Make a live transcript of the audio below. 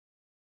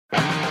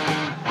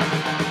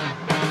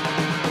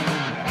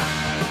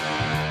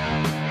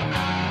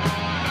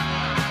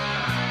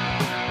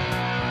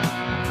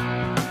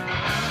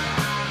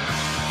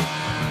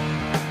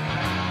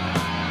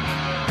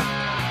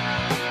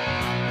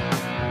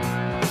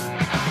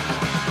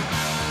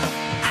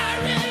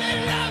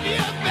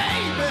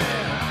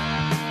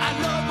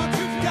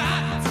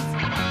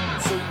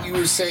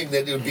saying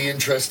that it would be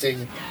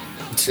interesting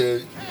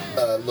to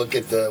look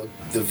at the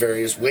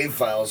various WAV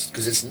files,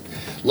 because it's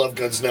Love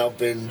Gun's now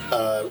been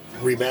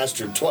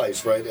remastered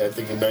twice, right? I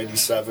think in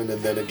 '97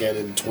 and then again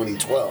in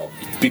 2012.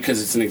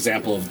 Because it's an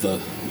example of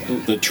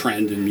the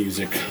trend in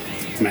music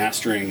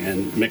mastering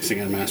and mixing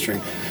and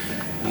mastering.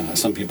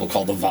 Some people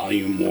call the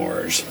volume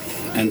wars,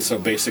 and so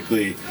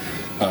basically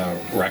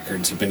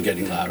records have been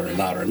getting louder and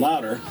louder and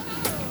louder.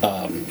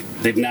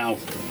 They've now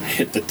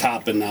hit the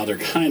top, and now they're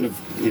kind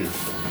of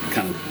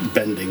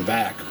bending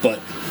back, but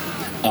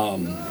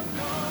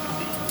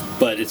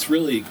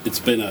it's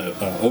been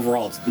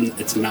overall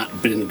it's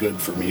not been good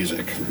for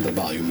music, the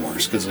volume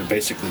wars, because they're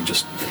basically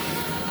just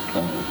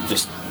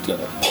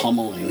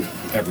pummeling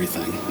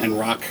everything, and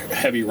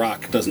heavy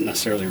rock doesn't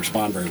necessarily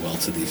respond very well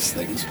to these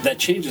things. That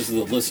changes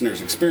the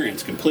listener's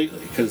experience completely,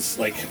 because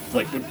like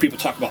when people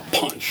talk about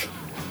punch,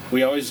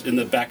 we always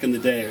back in the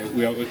day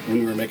when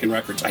we were making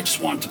records, I just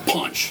wanted to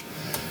punch.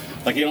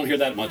 Like, you don't hear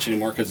that much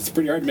anymore, because it's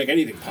pretty hard to make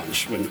anything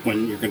punch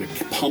when you're going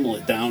to pummel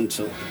it down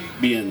to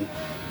being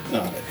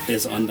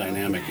as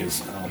undynamic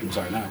as albums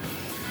are now.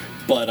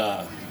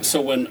 But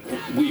so when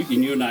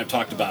you and I have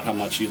talked about how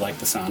much you like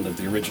the sound of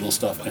the original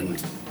stuff, and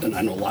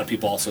I know a lot of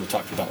people also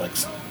talked about like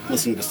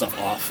listening to stuff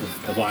off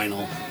of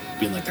vinyl,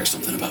 being like, there's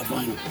something about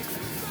vinyl.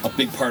 A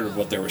big part of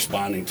what they're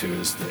responding to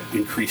is the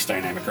increased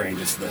dynamic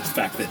range. Is the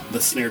fact that the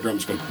snare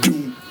drums go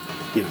boom,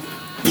 boom,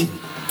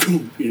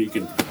 boom,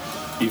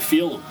 you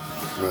feel them.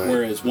 Right.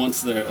 Whereas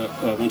once they're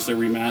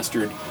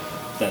remastered,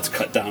 that's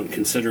cut down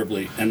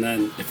considerably. And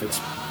then if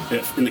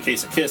in the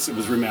case of Kiss, it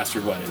was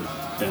remastered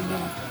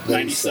in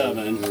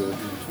 '97,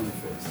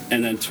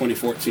 and then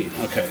 2014.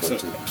 Okay,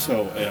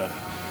 so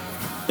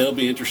it'll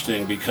be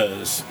interesting,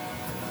 because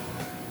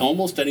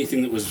almost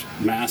anything that was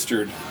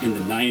mastered in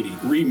the '90s,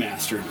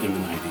 remastered in the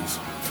 '90s,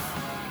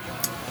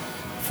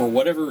 for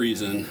whatever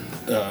reason,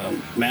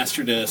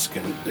 Masterdisc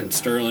and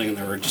Sterling, and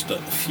there were just a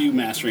few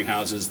mastering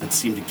houses that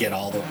seemed to get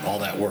all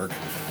that work.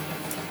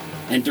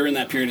 And during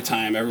that period of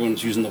time, everyone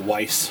was using the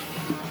Weiss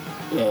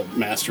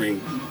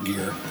mastering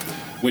gear,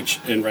 which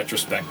in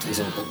retrospect is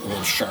a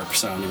little sharp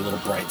sounding, a little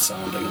bright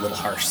sounding, a little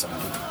harsh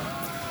sounding.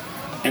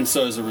 And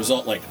so as a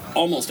result, like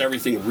almost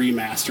everything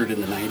remastered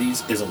in the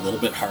 '90s is a little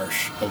bit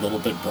harsh, a little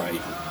bit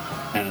bright,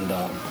 and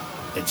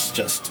it's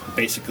just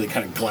basically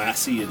kind of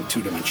glassy and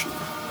two-dimensional.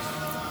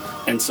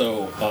 And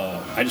so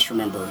I just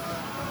remember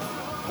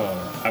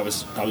I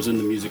was in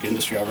the music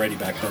industry already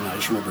back then. I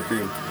just remember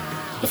hearing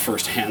the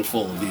first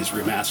handful of these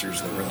remasters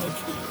that were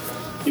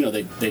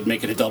like, they'd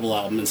make it a double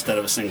album instead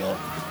of a single,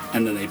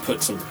 and then they'd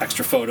put some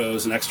extra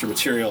photos and extra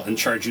material and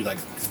charge you like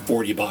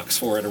 $40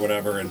 for it or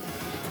whatever. And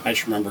I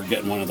just remember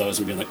getting one of those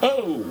and being like,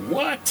 oh,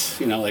 what?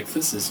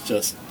 This is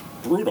just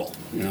brutal.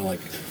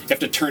 Like, you have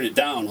to turn it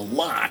down a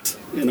lot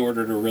in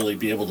order to really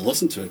be able to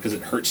listen to it, because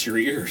it hurts your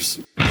ears.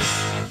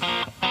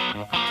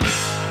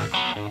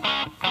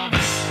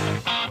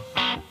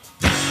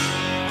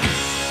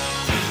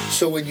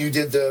 So when you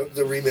did the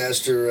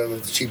remaster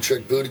of the Cheap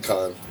Trick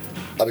Budokan,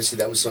 obviously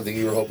that was something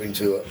you were hoping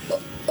to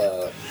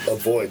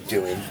avoid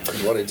doing.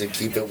 You wanted to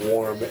keep it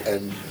warm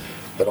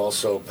but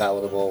also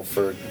palatable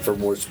for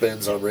more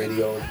spins on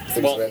radio and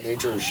things of that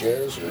nature, or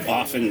shares? Or?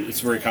 Often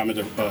it's very common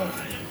to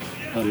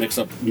mix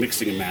up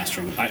mixing and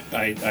mastering. I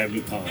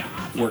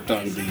worked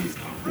on the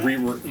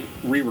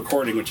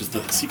re-recording, which is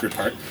the secret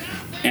part,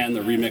 and the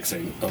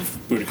remixing of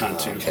Budokan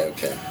 2.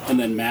 Okay. And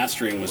then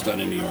mastering was done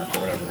in New York or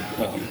whatever.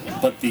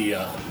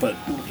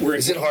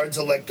 Is it hard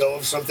to let go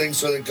of something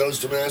so that it goes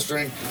to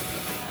mastering?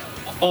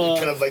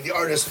 Kind of like the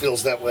artist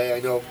feels that way. I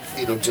know,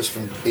 just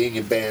from being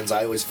in bands,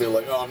 I always feel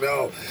like, oh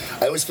no.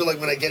 I always feel like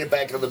when I get it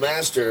back on the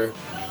master,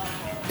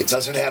 it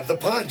doesn't have the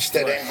punch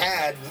that it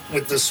had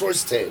with the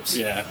source tapes.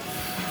 Yeah.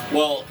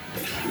 Well,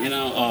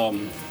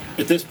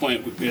 at this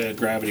point, at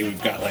Gravity,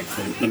 we've got like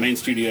the main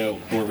studio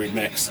where we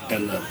mix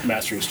and the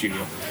mastering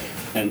studio.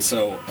 And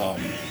so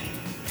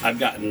I've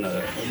gotten,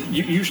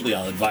 usually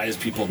I'll advise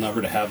people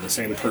never to have the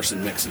same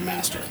person mix and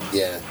master.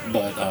 Yeah.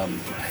 But I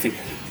think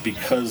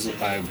because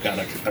I've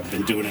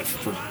been doing it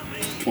for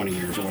 20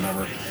 years or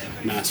whatever,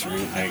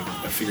 mastering, I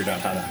figured out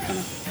how to kind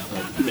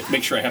of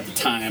make sure I have the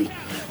time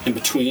in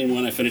between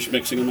when I finish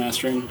mixing and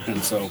mastering.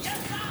 And so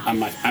I'm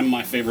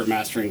my favorite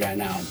mastering guy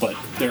now, but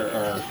there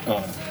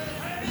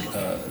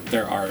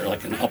are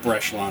like an upper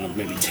echelon of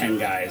maybe 10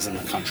 guys in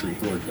the country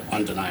who are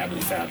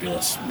undeniably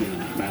fabulous,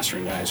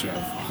 mastering guys who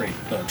have great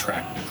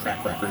track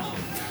record.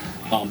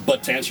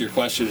 But to answer your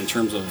question, in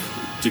terms of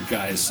do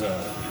guys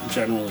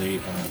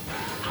generally,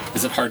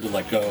 is it hard to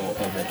let go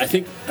of it? I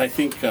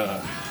think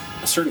a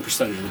certain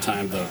percentage of the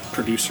time, the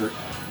producer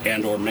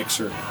and/or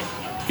mixer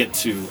get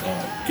to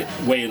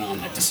weigh in on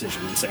that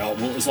decision and say, oh,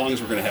 well, as long as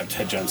we're going to have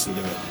Ted Jensen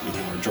do it,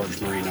 or George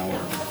Marino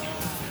or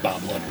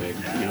Bob Ludwig,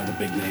 the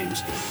big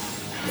names.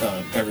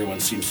 Everyone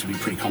seems to be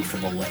pretty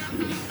comfortable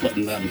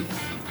letting them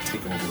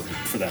take over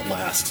for that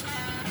last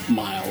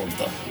mile of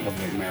the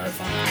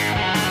marathon.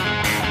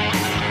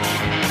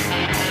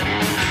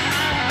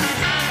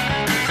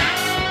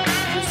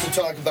 Just to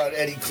talk about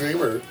Eddie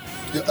Kramer,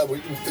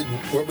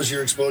 what was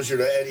your exposure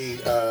to Eddie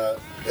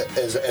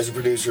as a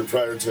producer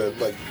prior to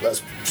like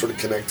us sort of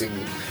connecting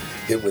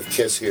him with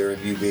Kiss here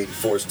and you being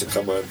forced to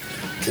come on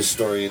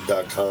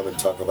Kisstorian.com and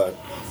talk about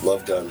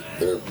Love Gun,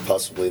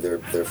 possibly their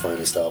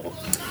finest album?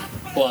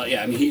 Well,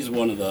 yeah, I mean, he's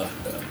one of the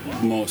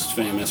most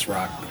famous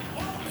rock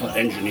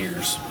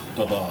engineers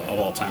of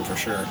all time for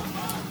sure.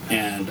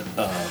 And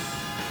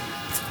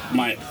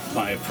my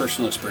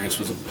personal experience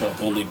was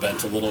only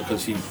bent a little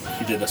because he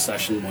did a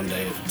session one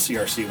day at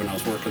CRC when I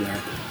was working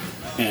there,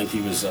 and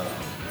he was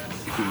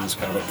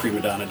kind of a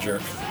prima donna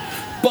jerk.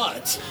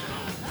 But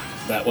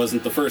that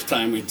wasn't the first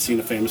time we'd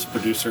seen a famous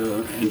producer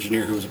or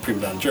engineer who was a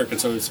prima donna jerk,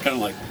 and so it's kind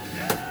of like,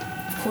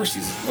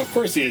 of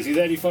course he is. He's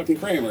Eddie fucking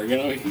Kramer. You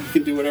know, he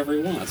can do whatever he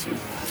wants. You know?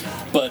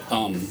 But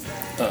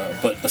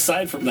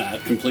aside from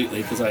that,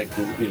 completely, because I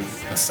can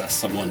assess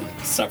someone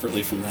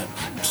separately from that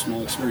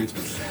small experience.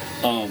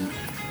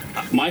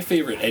 My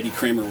favorite Eddie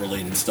Kramer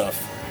related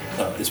stuff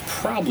is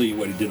probably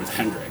what he did with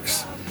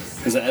Hendrix,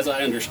 because as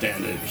I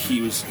understand it,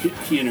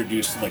 he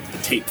introduced like the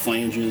tape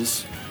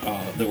flanges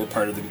that were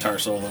part of the guitar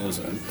solos,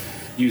 and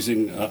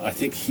using I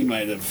think he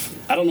might have,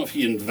 I don't know if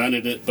he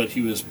invented it, but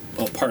he was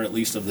a part at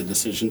least of the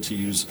decision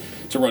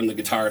to run the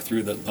guitar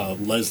through the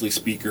Leslie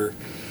speaker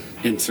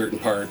in certain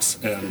parts,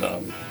 and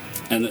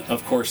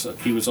of course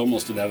he was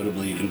almost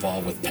inevitably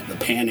involved with the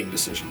panning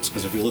decisions,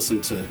 because if you listen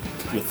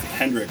with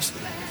Hendrix,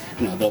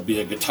 there'll be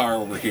a guitar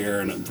over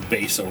here and the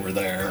bass over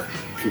there,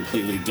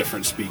 completely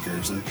different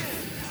speakers,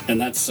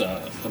 and that's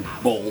a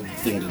bold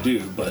thing to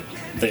do, but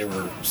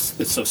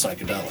it's so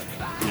psychedelic,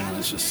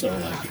 it's just so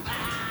like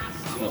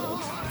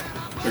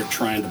they're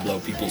trying to blow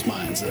people's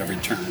minds at every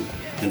turn,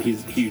 and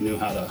he knew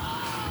how to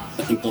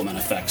implement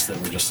effects that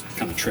were just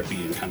kind of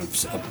trippy and kind of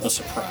a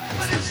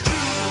surprise.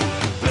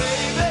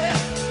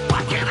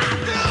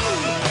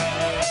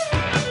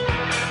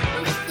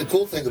 The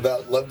cool thing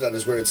about Love Gun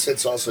is where it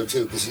sits also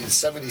too, because in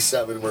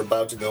 '77 we're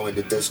about to go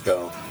into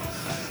disco,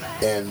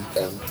 and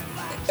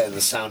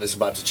the sound is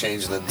about to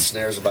change, and then the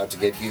snare is about to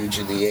get huge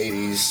in the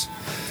 '80s,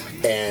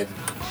 and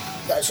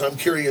so I'm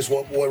curious,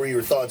 what were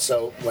your thoughts?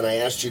 So when I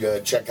asked you to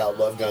check out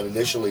Love Gun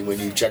initially, when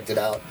you checked it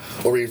out,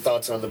 what were your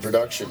thoughts on the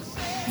production?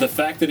 The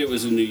fact that it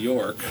was in New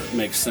York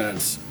makes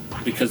sense,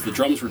 because the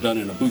drums were done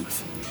in a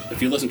booth.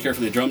 If you listen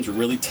carefully, the drums are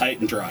really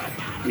tight and dry.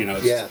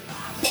 It's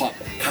pop,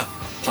 pop,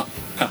 pop,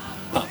 pop,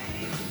 pop.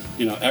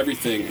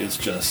 Everything is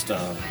just...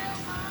 an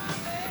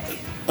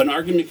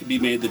argument could be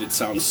made that it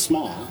sounds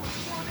small,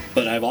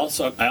 but I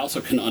also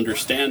can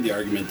understand the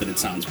argument that it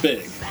sounds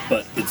big,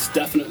 but it's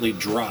definitely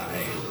dry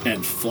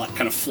and flat,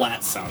 kind of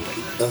flat sounding.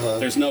 Uh-huh.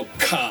 There's no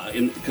ka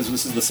because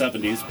this is the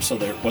 '70s, so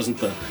there wasn't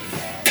the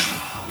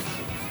ka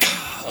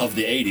of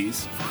the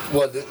 '80s.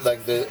 What,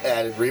 like the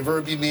added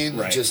reverb, you mean?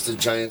 Right. Just a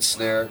giant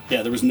snare?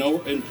 Yeah, there was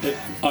no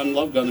on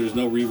Love Gun. There's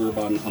no reverb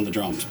on the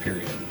drums.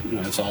 Period.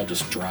 It's all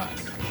just dry.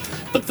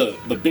 But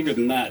bigger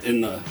than that,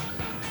 in the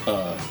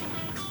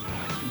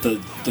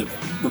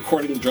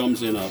recording the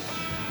drums in a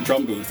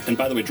drum booth, and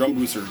by the way, drum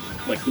booths are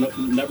like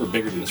never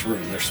bigger than this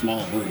room. They're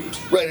small rooms.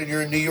 Right, and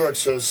you're in New York,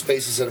 so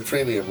space is at a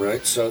premium,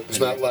 right? So there's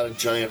not a lot of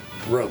giant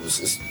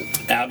rooms.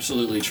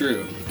 Absolutely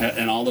true.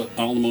 And all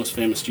the most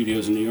famous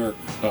studios in New York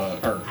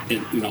are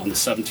on the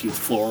 17th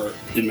floor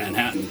in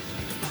Manhattan.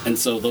 And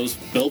so those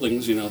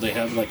buildings, they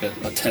have like a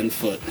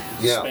 10-foot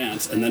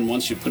spans, and then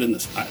once you put in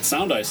this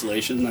sound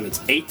isolation, then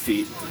it's 8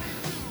 feet.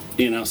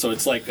 So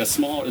it's like a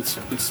small. It's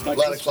like a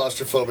lot of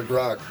claustrophobic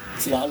rock.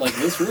 It's a lot like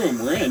this room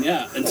we're in,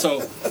 yeah. And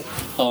so,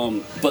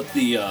 but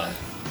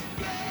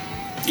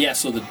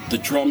so the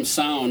drum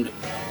sound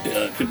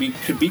could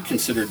be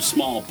considered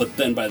small, but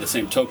then by the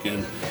same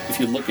token, if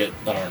you look at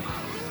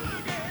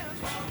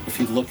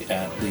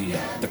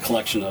the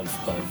collection of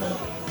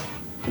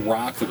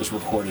rock that was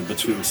recorded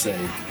between say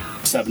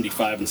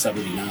 75 and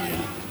 79.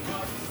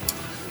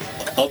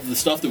 Of the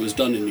stuff that was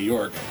done in New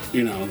York,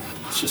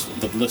 it's just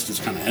the list is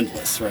kind of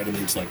endless, right? I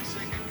mean, it's like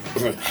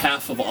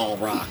half of all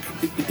rock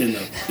in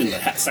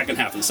the second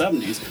half of the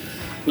 '70s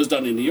was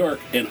done in New York,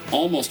 and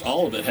almost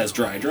all of it has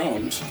dry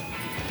drums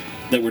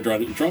that were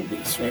done in drum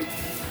booths, right?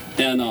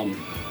 And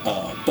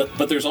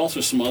but there's also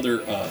some other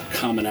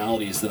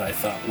commonalities that I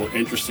thought were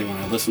interesting when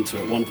I listened to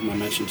it. One of them I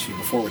mentioned to you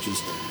before, which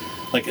is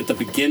like at the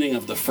beginning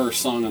of the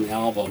first song on the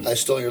album, "I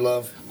Stole Your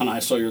Love." On "I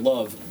Stole Your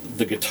Love,"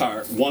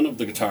 one of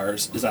the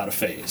guitars is out of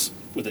phase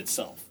with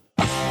itself.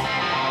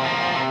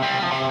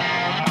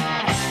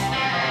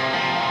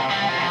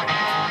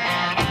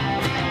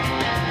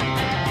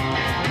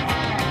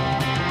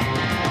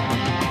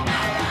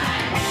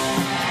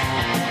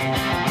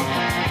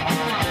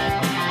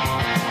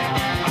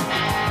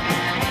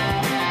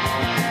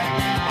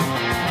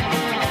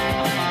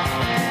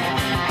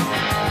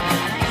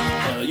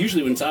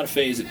 Usually when it's out of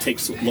phase, it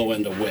takes low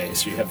end away,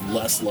 so you have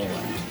less low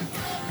end.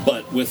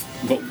 But with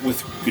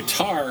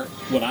guitar,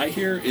 what I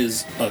hear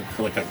is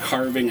like a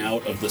carving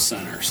out of the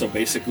center. So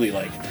basically,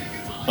 like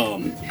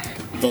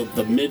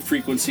the mid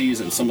frequencies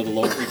and some of the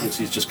low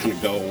frequencies just kind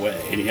of go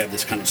away, and you have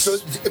this kind of. So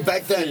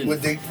back then,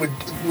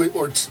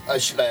 or I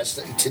should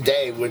ask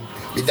today, would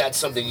be that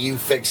something you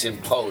fix in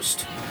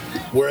post?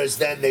 Whereas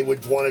then they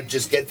would want to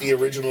just get the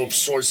original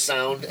source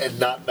sound and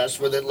not mess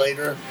with it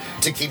later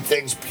to keep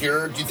things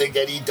pure. Do you think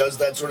Eddie does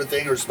that sort of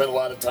thing, or spend a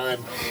lot of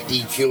time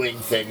EQing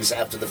things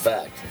after the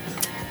fact?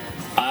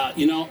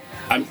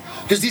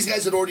 Because these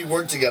guys had already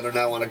worked together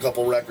now on a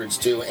couple records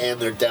too, and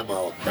their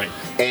demo, right?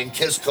 And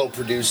Kiss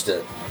co-produced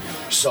it,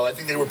 so I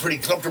think they were pretty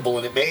comfortable.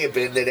 And it may have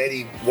been that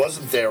Eddie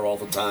wasn't there all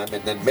the time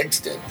and then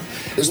mixed it.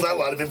 There's not a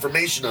lot of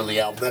information on the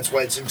album. That's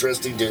why it's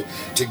interesting to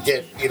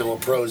get a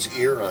pro's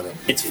ear on it.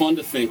 It's fun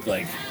to think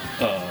like.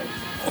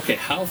 Okay,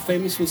 how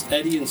famous was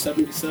Eddie in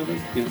 '77?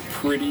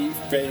 Pretty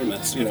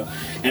famous.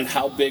 And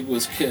how big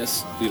was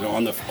Kiss?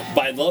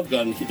 By Love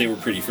Gun, they were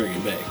pretty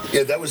friggin' big.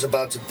 Yeah, they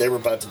were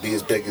about to be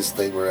as big as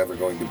they were ever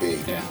going to be.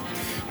 Yeah,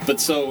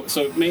 but so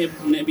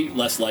maybe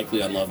less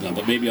likely on Love Gun,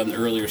 but maybe on the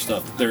earlier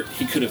stuff,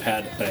 he could have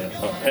had.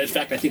 In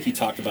fact, I think he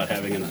talked about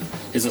having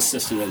his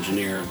assistant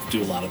engineer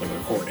do a lot of the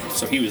recording.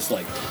 So he was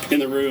like in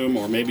the room,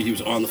 or maybe he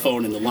was on the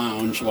phone in the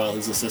lounge while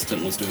his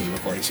assistant was doing the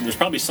recording. So there's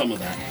probably some of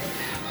that.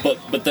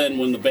 But then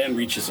when the band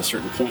reaches a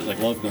certain point, like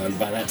Love Gun,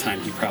 by that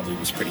time he probably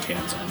was pretty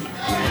hands-on.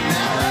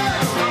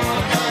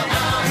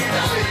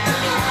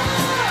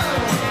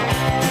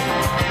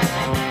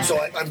 So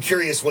I'm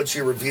curious, what's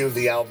your review of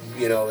the album?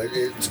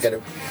 It's got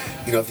to,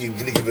 if you're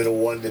going to give it a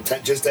 1 to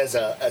 10, just as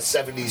a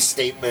 70s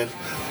statement,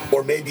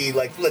 or maybe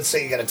like, let's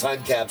say you got a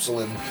time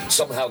capsule and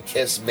somehow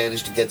Kiss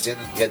managed to get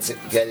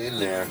in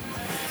there.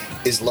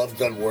 Is Love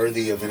Gun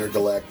worthy of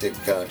intergalactic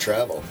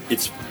travel?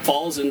 It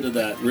falls into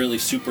that really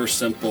super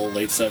simple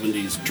late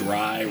 70s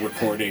dry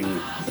recording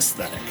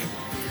aesthetic.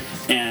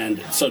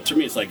 And so to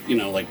me, it's like,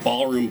 like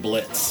Ballroom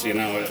Blitz,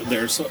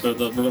 there's the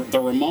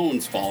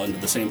Ramones fall into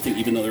the same thing,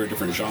 even though they're a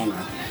different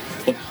genre.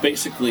 But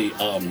basically,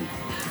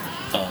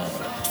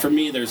 for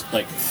me, there's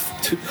like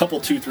two,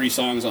 3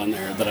 songs on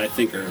there that I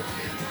think are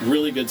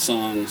really good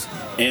songs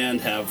and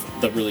have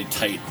the really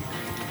tight,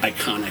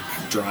 iconic,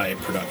 dry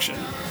production.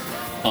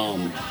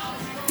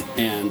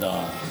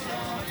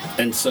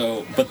 And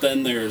so, but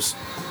then there's,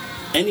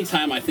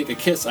 anytime I think of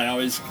Kiss, I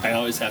always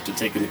have to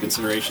take into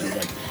consideration,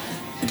 like,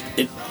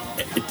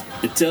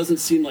 it doesn't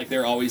seem like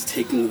they're always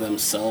taking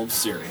themselves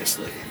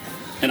seriously.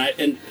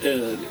 And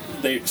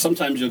they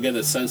sometimes you'll get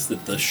a sense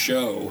that the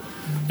show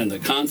and the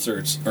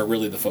concerts are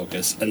really the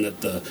focus, and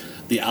that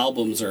the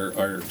albums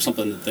are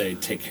something that they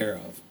take care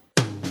of.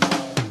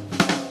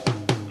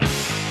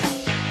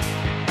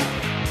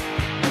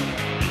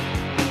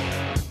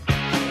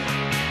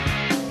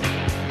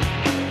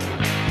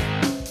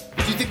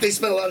 They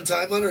spent a lot of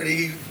time on it, or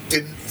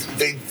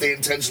they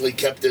intentionally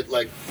kept it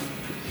like,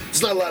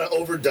 it's not a lot of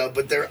overdub,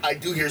 but I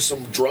do hear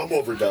some drum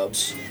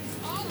overdubs,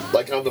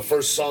 like on the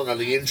first song, on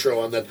the intro,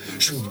 on that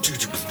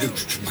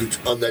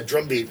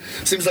drum beat.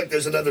 Seems like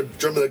there's another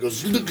drummer that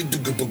goes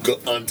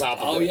on top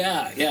of it. Oh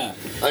yeah.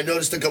 I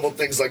noticed a couple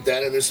things like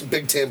that, and there's some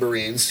big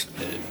tambourines.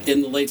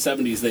 In the late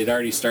 70s, they'd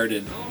already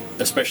started,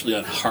 especially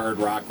on hard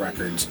rock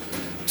records,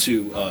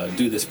 to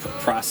do this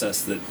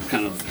process that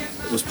kind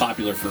of was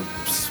popular for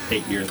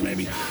 8 years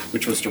maybe,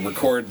 which was to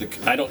record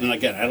I don't know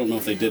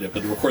if they did it,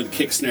 but record the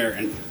kick, snare,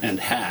 and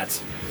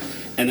hat,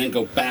 and then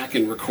go back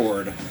and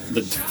record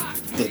the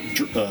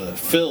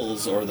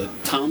fills or the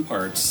tom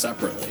parts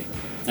separately.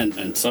 And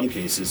in some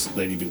cases,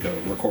 they'd even go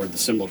record the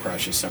cymbal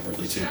crashes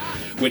separately too,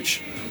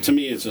 which to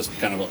me is just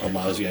kind of a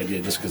lousy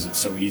idea, just because it's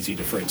so easy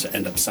for it to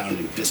end up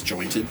sounding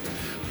disjointed.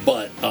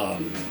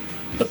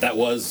 But that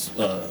was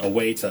a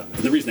way to. And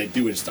the reason they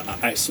do it is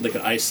so they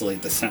could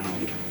isolate the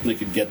sound. They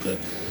could get the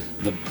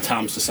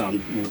toms to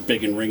sound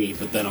big and ringy,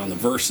 but then on the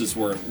verses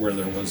where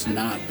there was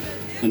not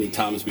any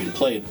toms being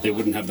played, they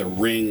wouldn't have the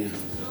ring,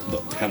 the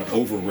kind of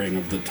over ring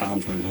of the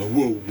toms going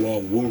whoa,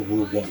 whoa, whoa,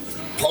 whoa, whoa.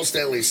 Paul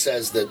Stanley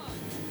says that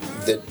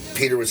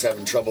Peter was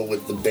having trouble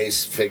with the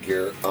bass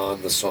figure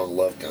on the song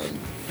Love Gun,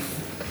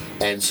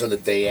 and so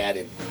that they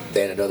had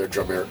another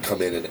drummer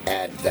come in and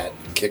add that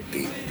kick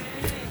beat.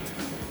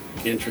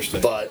 Interesting.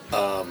 But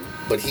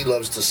he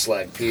loves to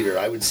slag Peter.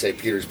 I would say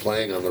Peter's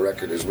playing on the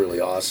record is really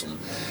awesome.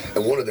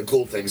 And one of the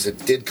cool things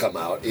that did come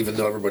out, even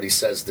though everybody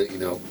says that,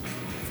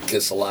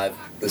 Kiss Alive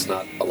is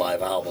not a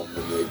live album,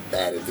 and they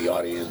added the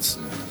audience,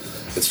 and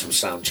it's from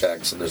sound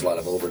checks, and there's a lot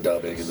of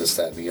overdubbing and this,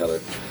 that, and the other.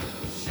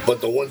 But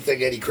the one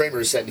thing Eddie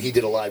Kramer said, and he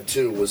did a live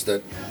too, was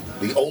that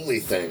the only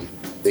thing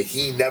that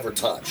he never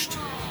touched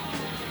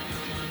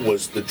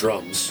was the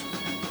drums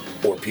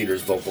or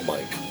Peter's vocal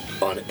mic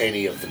on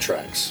any of the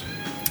tracks,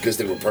 because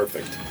they were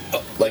perfect.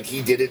 Like,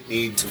 he didn't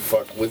need to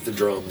fuck with the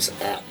drums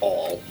at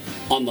all.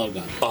 On Love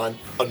Gun?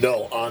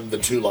 On the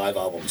 2 live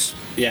albums.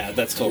 Yeah,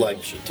 that's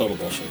bullshit. Total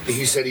bullshit.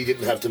 He said he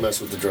didn't have to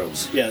mess with the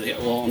drums. Yeah,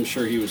 well, I'm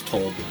sure he was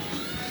told.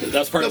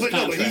 That's part of his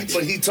contract.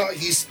 But he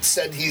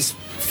said he's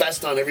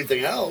fessed on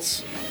everything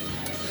else.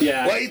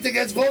 Yeah. Why do you think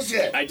that's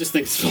bullshit? I just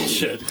think it's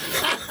bullshit.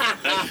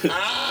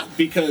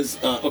 Because,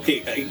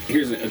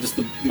 here's just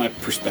my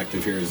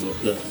perspective here is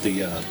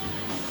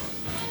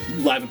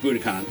live at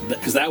Budokan,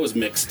 because that was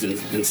mixed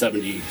in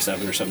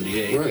 77 or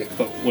 78. Right.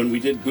 But when we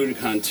did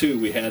Budokan 2,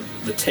 we had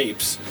the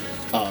tapes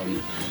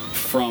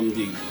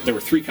there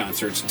were 3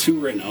 concerts. 2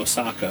 were in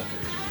Osaka,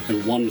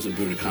 and 1 was in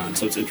Budokan.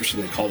 So it's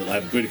interesting they called it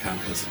live at Budokan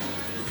because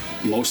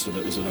most of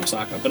it was in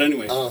Osaka. But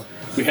anyway,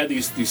 we had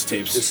these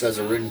tapes. This has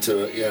a ring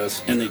to it,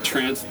 yes. And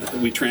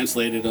we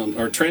translated them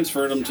or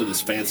transferred them to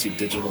this fancy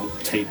digital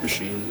tape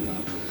machine,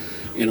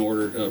 in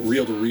order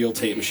reel-to-reel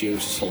tape machine,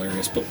 which is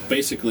hilarious. But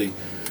basically,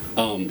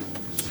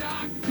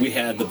 we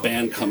had the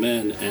band come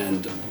in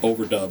and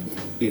overdub,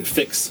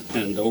 fix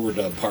and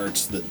overdub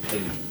parts that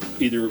they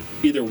either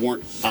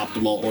weren't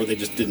optimal or they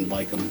just didn't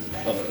like them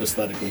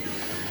aesthetically.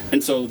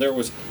 And so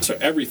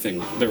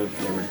everything. There were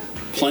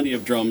plenty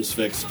of drums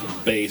fixed,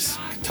 bass,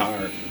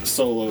 guitar,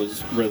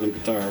 solos, rhythm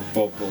guitar,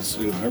 vocals,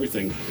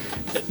 everything.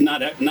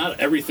 Not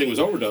everything was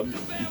overdubbed,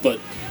 but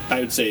I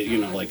would say,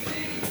 like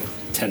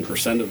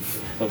 10% of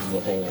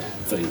the whole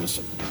thing was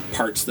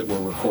parts that were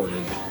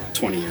recorded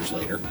 20 years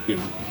later,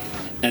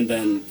 and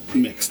then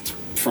mixed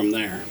from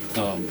there,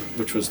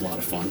 which was a lot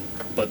of fun.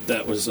 But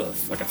that was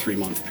like a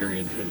 3-month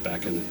period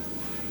back in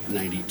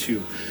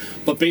 '92.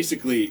 But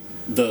basically,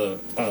 for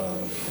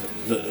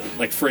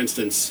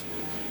instance,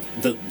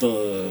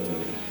 the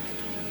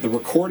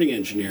recording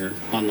engineer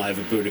on Live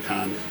at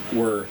Budokan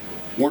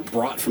weren't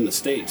brought from the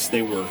States.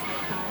 They were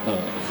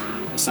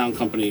a sound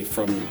company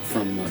from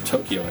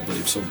Tokyo, I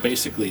believe. So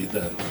basically,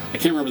 I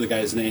can't remember the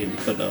guy's name,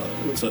 but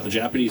it was a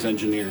Japanese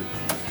engineer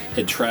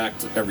had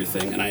tracked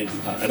everything, and I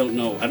don't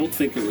know. I don't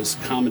think it was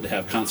common to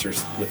have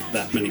concerts with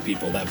that many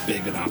people, that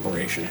big an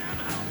operation.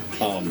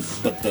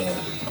 But the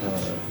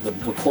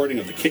recording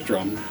of the kick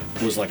drum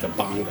was like a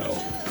bongo.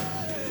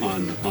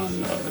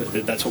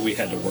 That's what we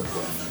had to work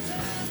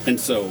with, and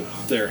so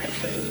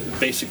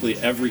basically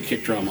every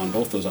kick drum on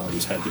both those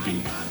albums had to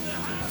be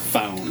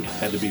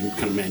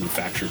kind of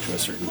manufactured to a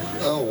certain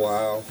degree. Oh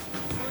wow!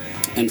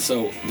 And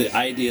so the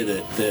idea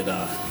that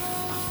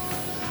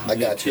I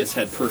got you. Kiss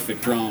had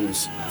perfect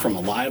drums from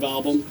a live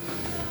album.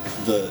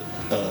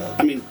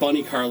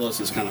 Bunny Carlos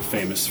is kind of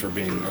famous for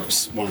being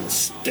one of the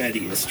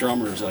steadiest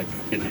drummers like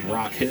in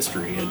rock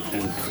history,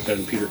 and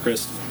Peter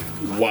Criss,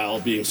 while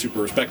being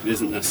super respected,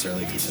 isn't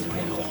necessarily considered one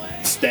of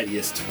the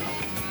steadiest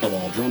of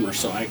all drummers.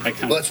 So I kind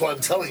of. Well, that's why I'm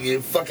telling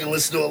you, fucking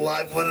listen to a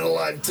live one and a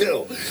live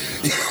too.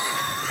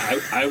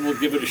 I will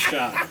give it a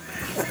shot.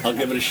 I'll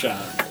give it a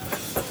shot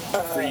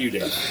for you,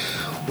 Dave.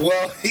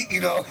 Well,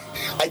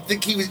 I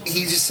think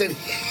he just said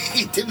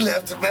he didn't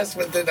have to mess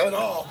with it at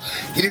all.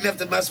 He didn't have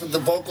to mess with the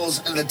vocals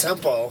and the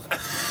tempo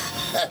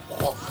at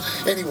all.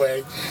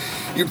 Anyway,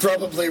 you're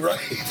probably right.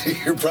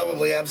 You're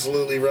probably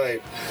absolutely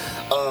right.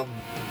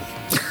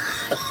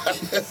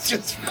 That's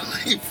just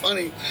really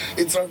funny.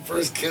 It's our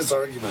first Kiss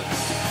argument.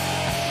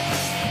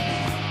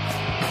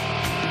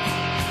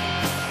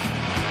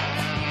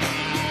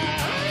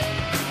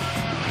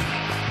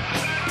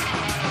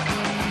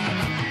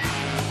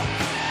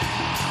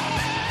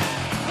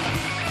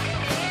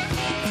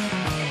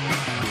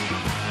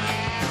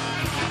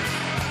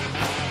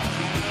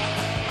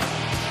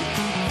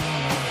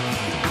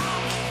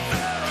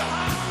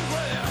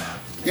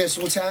 Yeah,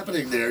 so what's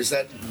happening there? Is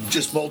that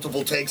just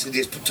multiple takes and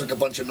he just took a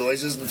bunch of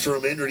noises and threw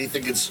them in, or do you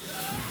think it's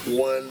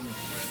one,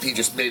 he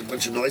just made a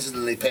bunch of noises and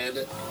then they panned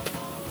it?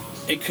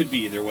 It could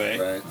be either way,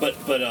 right.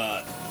 But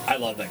I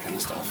love that kind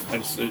of stuff.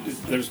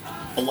 There's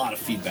a lot of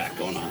feedback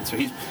going on. So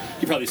he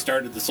probably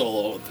started the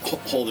solo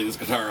holding his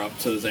guitar up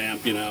to his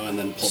amp, and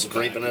then pulled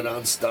scraping it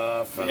on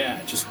stuff.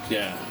 Yeah.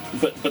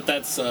 But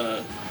that's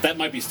that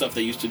might be stuff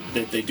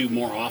that they do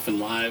more often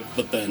live.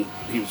 But then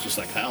he was just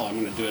like, hell, I'm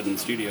going to do it in the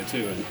studio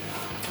too,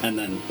 and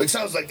then it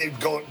sounds like they've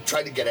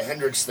tried to get a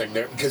Hendrix thing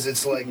there, because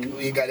it's like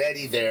you got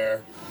Eddie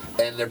there,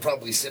 and they're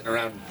probably sitting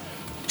around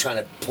trying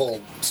to pull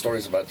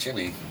stories about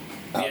Jimmy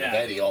out of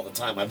Eddie all the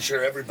time. I'm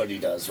sure everybody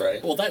does,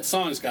 right? Well, that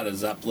song's got a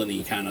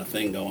Zeppelin-y kind of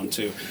thing going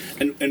too.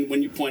 And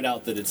when you point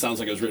out that it sounds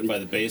like it was written by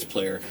the bass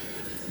player,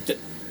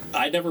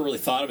 I never really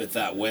thought of it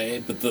that way.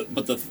 But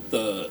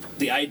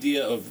the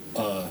idea of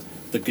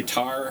the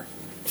guitar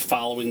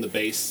following the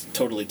bass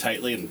totally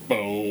tightly and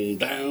boom,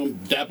 down,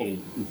 da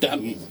boom,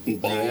 boom.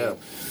 Yeah.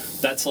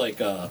 That's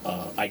like a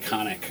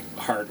iconic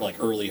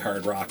early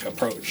hard rock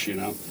approach,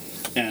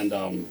 And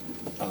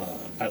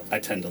I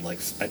tend to like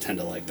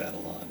that a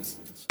lot.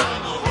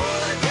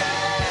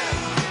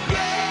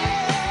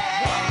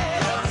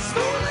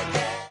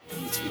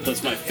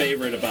 That's my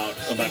favorite about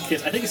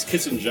Kiss. I think it's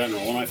Kiss in general.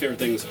 One of my favorite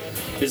things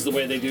is the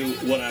way they do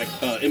what I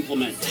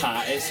implement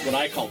ties, what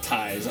I call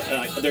ties.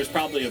 There's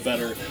probably a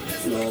better,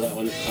 that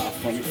one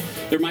off from me.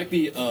 There might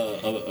be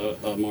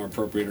a more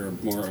appropriate or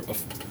more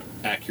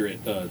accurate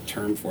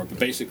term for it, but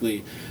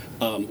basically,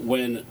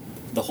 when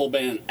the whole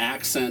band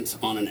accents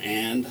on an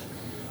and,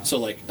 So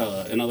like,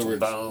 in other words,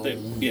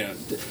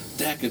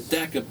 deck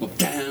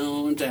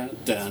down,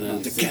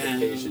 down,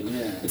 Syncopation,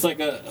 yeah. It's like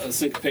a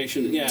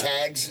syncopation. Yeah.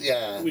 Tags,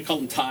 yeah. We call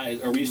them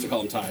ties, or we used to call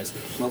them ties.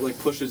 Well, like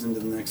pushes into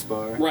the next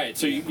bar. Right.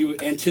 So you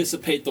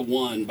anticipate the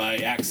one by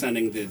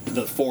accenting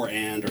the for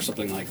and or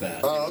something like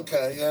that. Oh,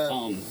 okay, yeah.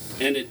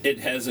 And it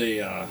has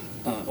a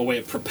way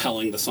of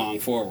propelling the song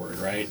forward,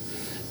 right?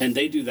 And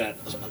they do that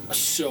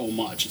so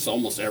much. It's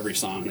almost every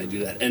song they do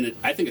that, and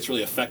I think it's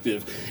really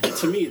effective. And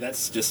to me,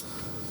 that's just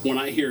when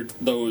I hear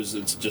those,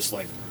 it's just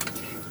like,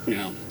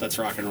 that's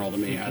rock and roll to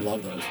me. I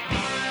love those.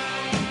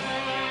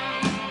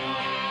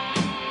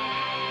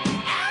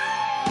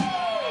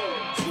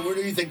 So where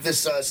do you think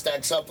this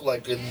stacks up,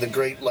 like in the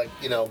great,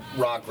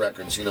 rock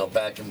records?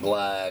 Back in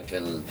Black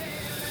and.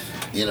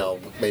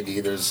 Maybe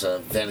there's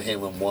Van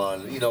Halen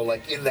 1,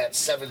 like in that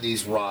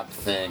 70s rock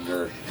thing,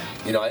 or,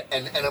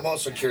 and I'm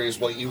also curious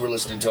what you were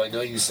listening to. I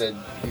know you said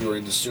you were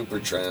into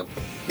Supertramp.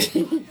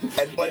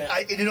 But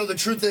the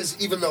truth is,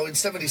 even though in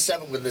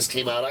 77 when this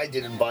came out, I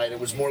didn't buy it, it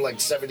was more like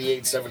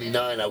 78,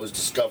 79, I was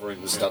discovering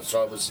the stuff,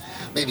 so I was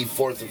maybe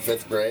 4th or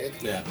 5th grade.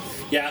 Yeah.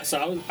 Yeah,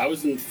 so I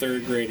was in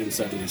 3rd grade in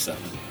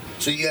 77.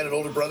 So you had an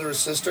older brother or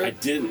sister? I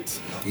didn't.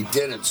 You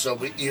didn't. So,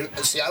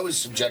 I was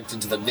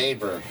subjected to the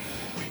neighbor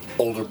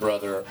older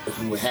brother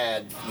who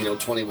had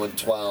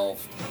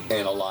 2112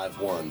 and a Live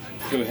One,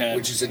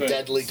 which is a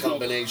deadly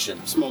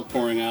combination. Smoke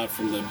pouring out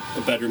from the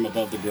bedroom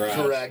above the garage.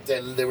 Correct,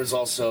 and there was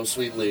also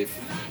Sweet Leaf.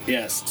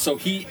 Yes, so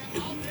he,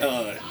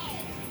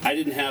 I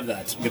didn't have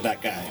that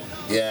guy.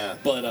 Yeah.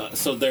 But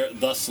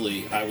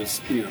thusly, I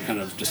was kind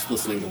of just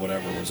listening to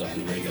whatever was on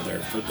the radio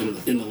there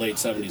in the late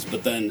 70s.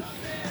 But then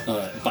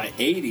by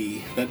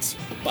 80, that's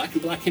Black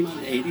and Black came out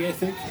in 80, I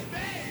think.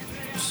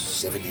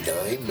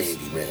 79 maybe,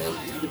 man. It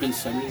would have been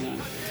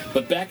 79.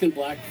 But Back in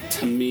Black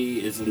to me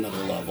is another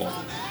level,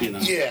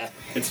 Yeah.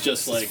 It's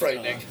just like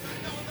frightening.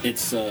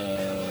 It's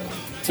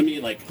to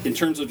me, like, in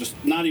terms of just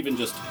not even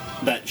just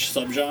that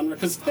subgenre,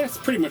 because that's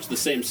pretty much the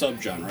same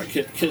subgenre.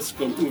 Kiss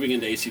moving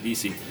into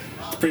AC/DC,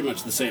 it's pretty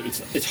much the same.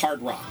 It's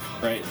hard rock,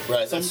 right?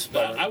 Right.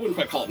 I wouldn't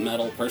quite call it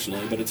metal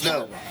personally, but it's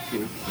hard rock.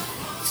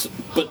 So,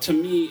 but to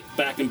me,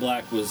 Back in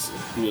Black was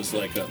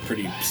like a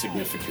pretty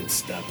significant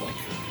step. Like,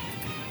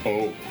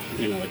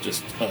 it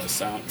just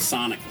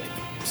sonically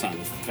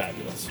sounded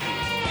fabulous.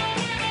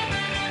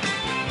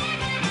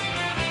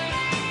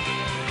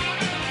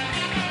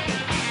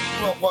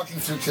 Well, walking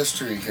through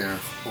history here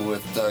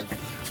with Doug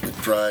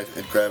McBride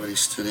at Gravity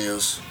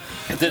Studios.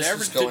 Did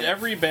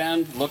every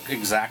band look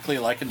exactly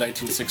like in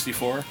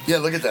 1964? Yeah,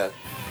 look at that.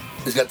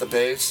 He's got the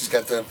bass. He's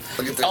got the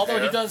look at the. Although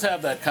hair. he does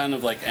have that kind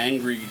of like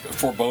angry,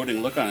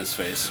 foreboding look on his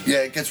face. Yeah,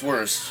 it gets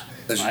worse,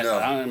 as you know.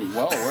 I'm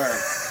well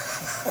aware.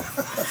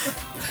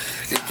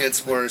 It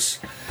gets worse.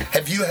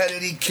 Have you had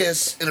any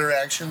Kiss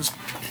interactions?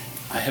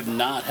 I have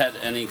not had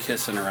any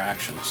Kiss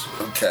interactions.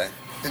 Okay.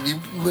 And you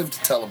live to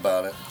tell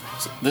about it.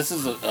 So this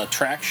is a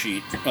track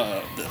sheet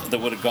that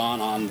would have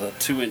gone on the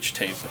 2-inch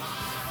tape.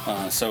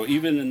 So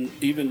even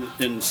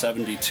in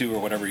 72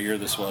 or whatever year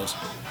this was,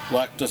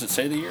 does it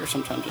say the year?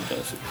 Sometimes it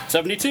does.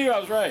 72, I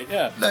was right.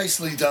 Yeah.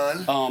 Nicely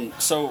done.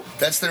 So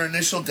that's their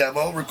initial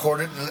demo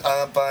recorded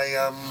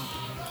by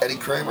Eddie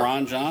Kramer.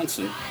 Ron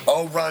Johnson.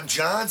 Oh, Ron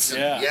Johnson.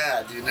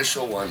 Yeah, the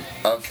initial one.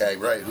 Okay,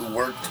 right. Who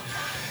worked?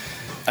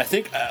 I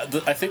think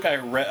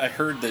I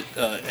heard that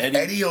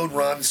Eddie owed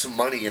Ron some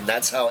money, and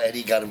that's how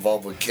Eddie got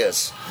involved with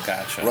Kiss.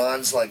 Gotcha.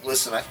 Ron's like,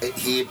 listen,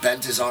 he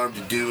bent his arm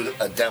to do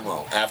a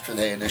demo after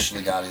they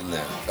initially got in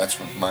there. That's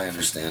what my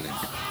understanding.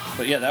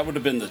 But yeah, that would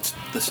have been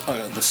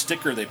the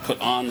sticker they put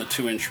on the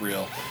 2-inch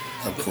reel.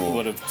 Oh, cool.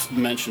 Would have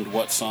mentioned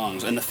what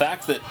songs, and the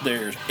fact that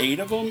there's 8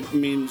 of them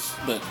means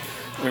that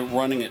they're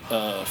running at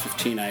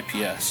 15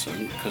 IPS,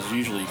 because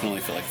usually you can only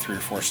fit like 3 or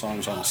 4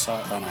 songs on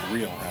a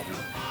reel, rather.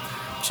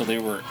 So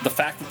the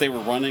fact that they were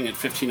running at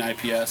 15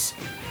 IPS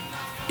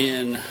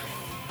in.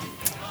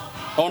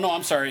 Oh no,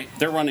 I'm sorry.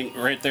 They're running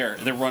right there.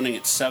 They're running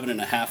at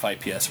 7.5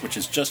 IPS, which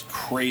is just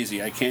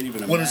crazy. I can't even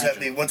imagine. What does that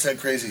mean? What's that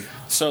crazy?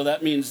 So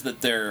that means that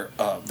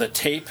the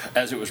tape,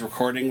 as it was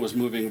recording, was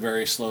moving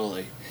very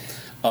slowly.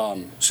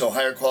 So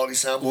higher quality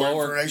sound, more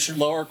information?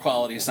 Lower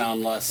quality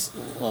sound, less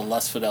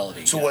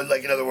fidelity. So what,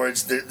 like in other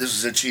words, this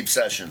is a cheap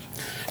session?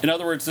 In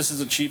other words, this is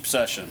a cheap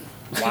session.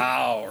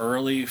 Wow,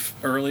 early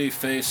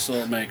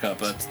facial makeup,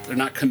 but they're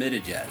not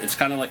committed yet. It's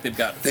kind of like they've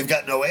got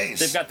no A's.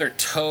 They've got their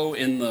toe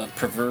in the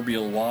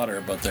proverbial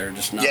water, but they're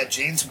just not. Yeah,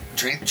 Gene's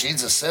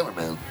a sailor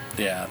man.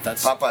 Yeah,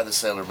 that's Popeye the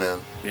Sailor Man.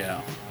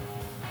 Yeah.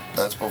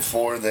 That's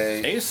before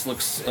they. Ace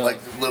looks like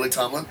Lily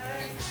Tomlin.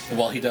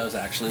 Well, he does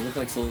actually look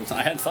like Lily Tomlin.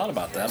 I hadn't thought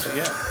about that, but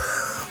yeah.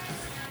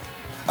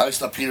 I always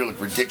thought Peter looked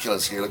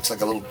ridiculous here. He looks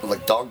like a little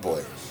Dog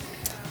Boy.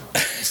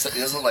 He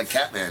doesn't look like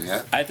Catman,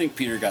 yeah? I think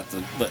Peter got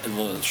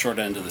the short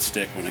end of the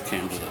stick when it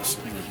came to this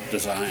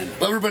design.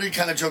 Well, everybody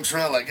kind of jokes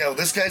around like, oh,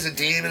 this guy's a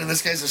demon, and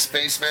this guy's a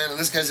spaceman, and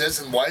this guy's this,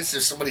 and why is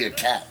there somebody a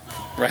cat?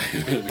 Right.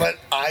 But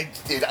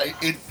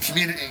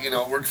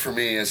it worked for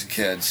me as a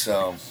kid.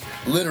 So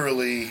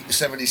literally,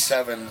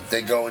 77,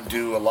 they go and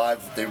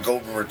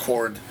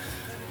record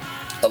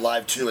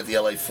Alive 2 at the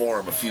LA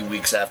Forum a few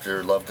weeks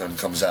after Love Gun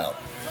comes out.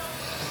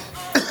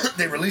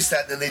 They release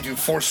that, and then they do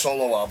 4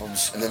 solo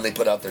albums, and then they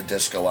put out their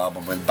disco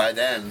album. And by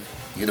then,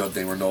 you know,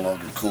 they were no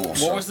longer cool.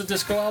 What was the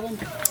disco album?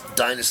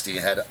 Dynasty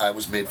had I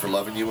Was Made for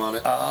Loving You on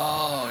it.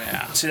 Oh,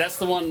 yeah. See, that's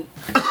the one.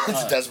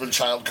 It's a Desmond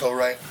Child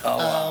co-write. Oh,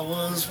 I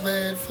was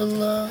made for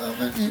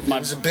loving you. It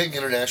was a big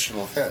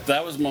international hit.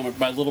 That was the moment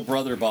my little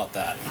brother bought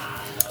that.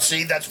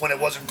 See, that's when it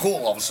wasn't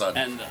cool all of a sudden.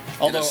 And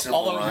In a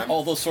simple rhyme.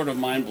 although sort of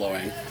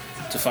mind-blowing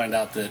to find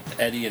out that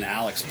Eddie and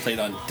Alex played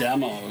on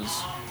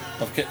demos,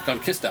 on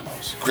Kiss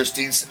demos.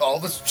 Christine's, all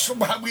this,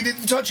 somehow we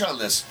didn't touch on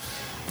this.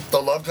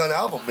 The Love Gun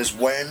album is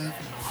when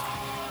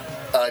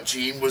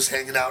Gene was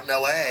hanging out in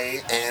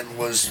LA and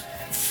was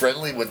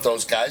friendly with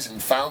those guys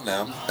and found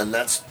them, and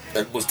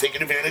was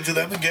taking advantage of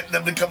them and getting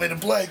them to come in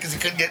and play because he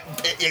couldn't get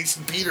Ace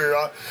and Peter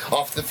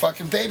off the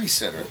fucking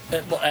babysitter.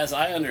 Well, as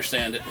I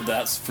understand it,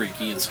 that's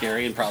freaky and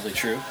scary and probably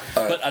true.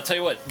 But I'll tell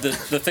you what, the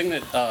thing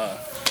that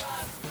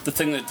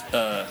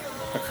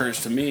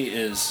occurs to me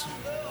is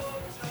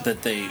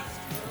that they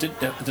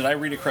did I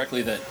read it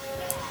correctly that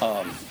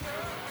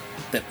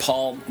that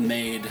Paul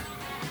made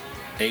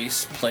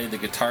Ace play the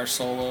guitar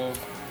solo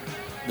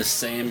the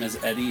same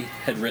as Eddie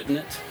had written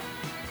it?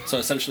 So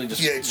essentially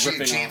just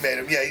ripping Gene off. made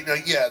him.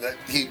 That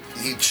he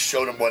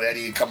showed him what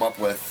Eddie had come up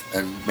with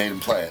and made him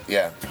play it.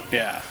 Yeah.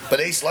 Yeah. But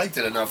Ace liked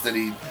it enough that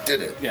he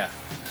did it. Yeah.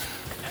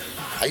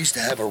 I used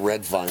to have a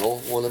red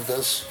vinyl one of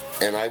this,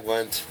 and I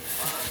went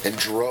and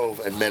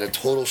drove and met a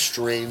total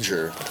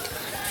stranger.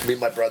 Me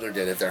and my brother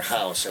did at their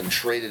house and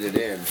traded it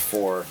in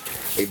for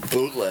a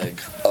bootleg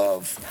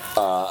of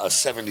a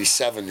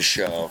 '77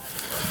 show.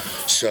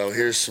 So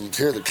here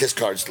are the Kiss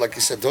cards. Like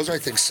you said, those are I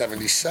think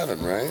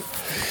 '77, right?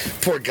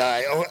 Poor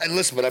guy. Oh, and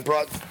listen, but I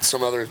brought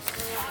some other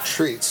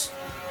treats.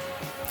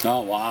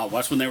 Oh wow,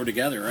 that's when they were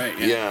together, right?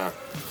 Yeah.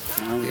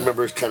 You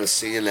remember kind of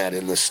seeing that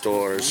in the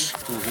stores.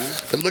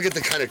 Mm-hmm. But look at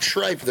the kind of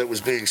tripe that was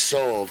being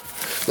sold.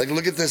 Like,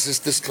 look at this.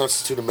 This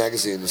Constitute a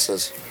magazine that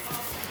says,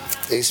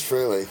 Ace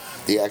Frehley,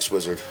 the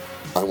X-Wizard,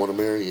 I want to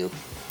marry you.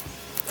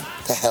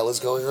 What the hell is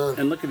going on?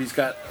 And look at, he's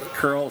got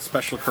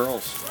special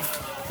curls.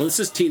 Well, this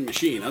is Teen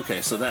Machine.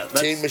 Okay, so that's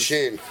Teen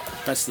Machine.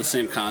 That's the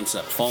same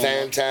concept.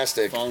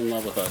 Fantastic. Fall in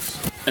love with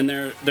us. And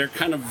they're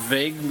kind of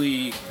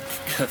vaguely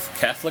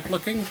Catholic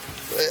looking.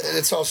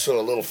 It's also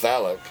a little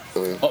phallic. I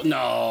mean, Oh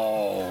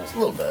no! a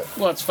little bit.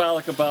 What's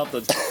phallic about the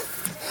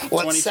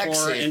What's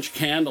 24-inch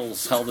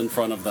candles held in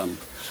front of them?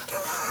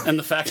 And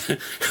the fact,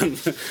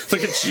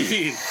 look at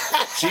Gene.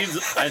 Gene's,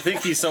 I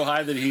think he's so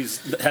high that he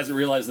hasn't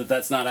realized that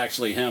that's not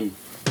actually him.